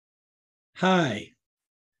Hi,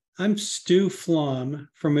 I'm Stu Flom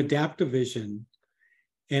from AdaptiVision,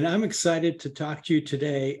 and I'm excited to talk to you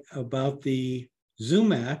today about the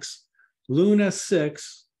Zoomax Luna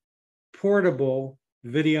 6 portable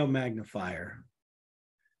video magnifier.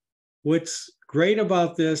 What's great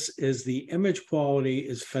about this is the image quality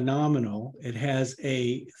is phenomenal. It has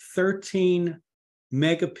a 13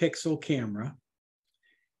 megapixel camera.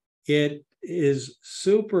 It is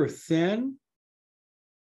super thin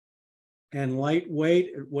and lightweight.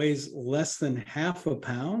 It weighs less than half a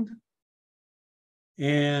pound.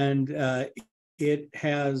 And it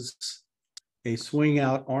has a swing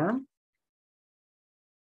out arm,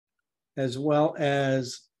 as well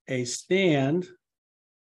as a stand,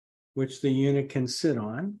 which the unit can sit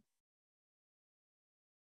on.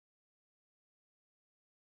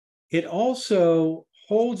 It also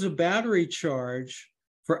holds a battery charge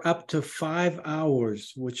for up to 5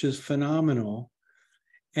 hours, which is phenomenal.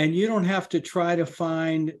 And you don't have to try to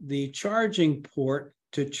find the charging port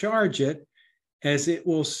to charge it, as it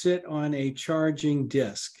will sit on a charging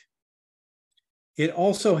disc. It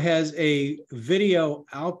also has a video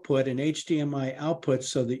output, an HDMI output,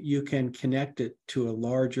 so that you can connect it to a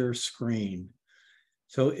larger screen.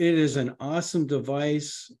 So it is an awesome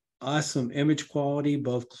device, awesome image quality,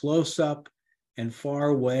 both close up and far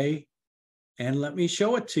away. And let me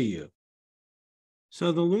show it to you.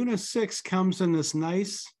 So the Luna 6 comes in this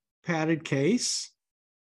nice padded case,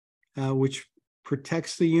 which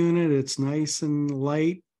protects the unit. It's nice and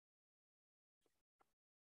light.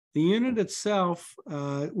 The unit itself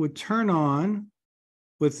would turn on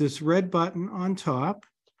with this red button on top,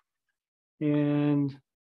 and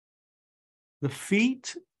the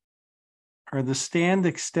feet or the stand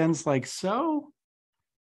extends like so.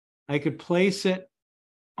 I could place it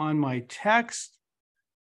on my text,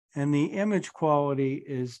 and the image quality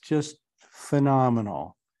is just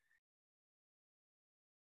phenomenal.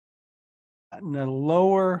 In the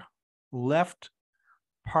lower left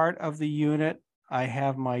part of the unit, I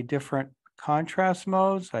have my different contrast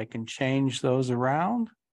modes. I can change those around.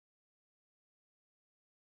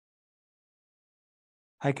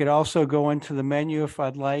 I could also go into the menu if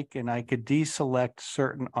I'd like, and I could deselect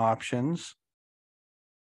certain options.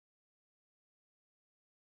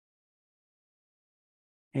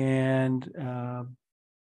 And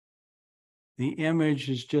the image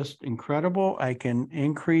is just incredible. I can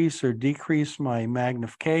increase or decrease my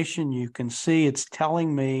magnification. You can see it's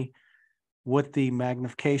telling me what the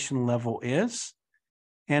magnification level is.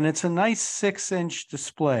 And it's a nice 6-inch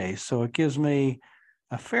display. So it gives me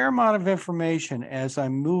a fair amount of information as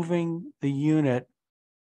I'm moving the unit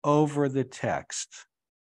over the text.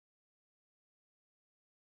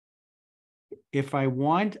 If I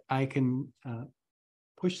want, I can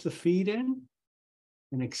push the feet in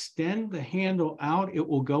and extend the handle out. It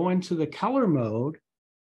will go into the color mode.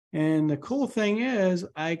 And the cool thing is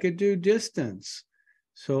I could do distance.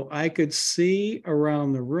 So I could see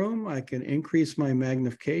around the room. I can increase my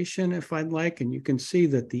magnification if I'd like. And you can see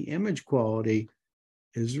that the image quality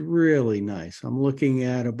is really nice. I'm looking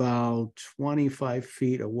at about 25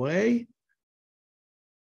 feet away.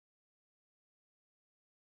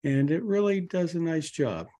 And it really does a nice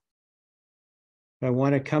job. If I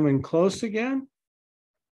want to come in close again,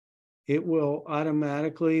 it will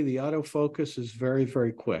automatically, the autofocus is very,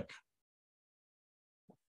 very quick.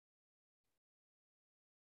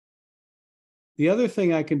 The other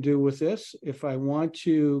thing I can do with this, if I want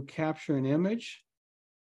to capture an image,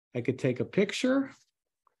 I could take a picture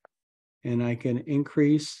and I can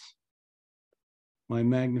increase my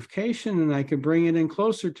magnification, and I can bring it in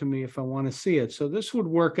closer to me if I want to see it. So this would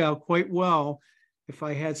work out quite well if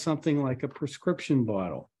I had something like a prescription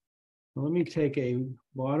bottle. Let me take a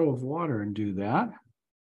bottle of water and do that.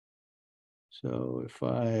 So if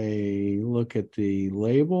I look at the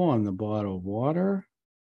label on the bottle of water,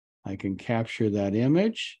 I can capture that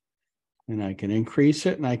image, and I can increase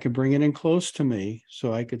it, and I can bring it in close to me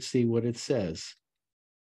so I could see what it says.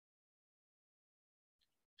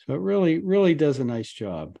 So it really does a nice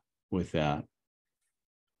job with that.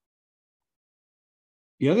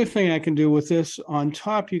 The other thing I can do with this, on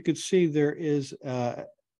top, you could see there is a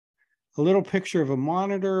little picture of a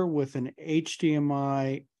monitor with an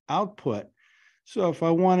HDMI output. So if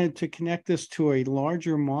I wanted to connect this to a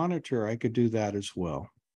larger monitor, I could do that as well.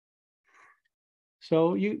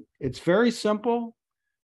 So it's very simple.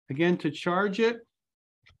 Again, to charge it,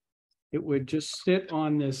 it would just sit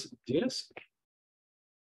on this disc.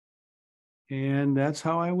 And that's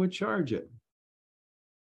how I would charge it.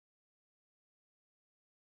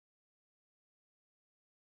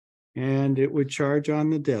 And it would charge on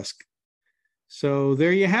the disc. So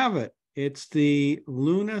there you have it. It's the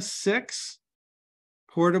Luna 6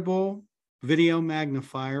 portable video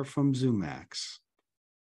magnifier from Zoomax.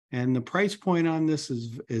 And the price point on this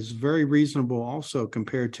is very reasonable also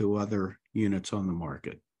compared to other units on the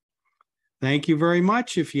market. Thank you very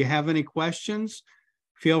much. If you have any questions,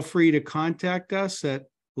 feel free to contact us at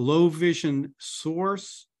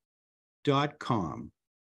lowvisionsource.com.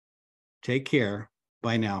 Take care.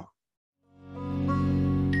 Bye now.